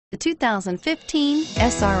The 2015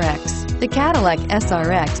 SRX. The Cadillac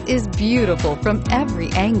SRX is beautiful from every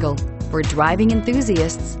angle. For driving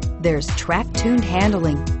enthusiasts, there's track-tuned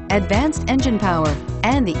handling, advanced engine power,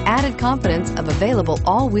 and the added confidence of available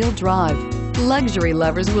all-wheel drive. Luxury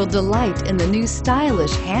lovers will delight in the new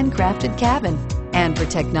stylish handcrafted cabin. And for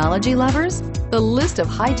technology lovers, the list of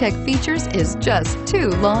high-tech features is just too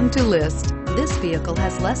long to list. This vehicle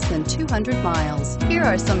has less than 200 miles. Here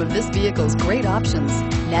are some of this vehicle's great options: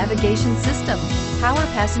 navigation system, power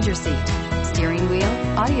passenger seat, steering wheel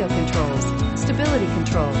audio controls, stability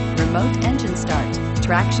control, remote engine start,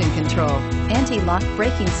 traction control, anti-lock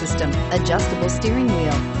braking system, adjustable steering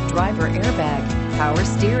wheel, driver airbag, power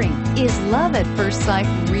steering. Is love at first sight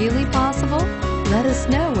really possible? Let us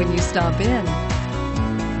know when you stop in.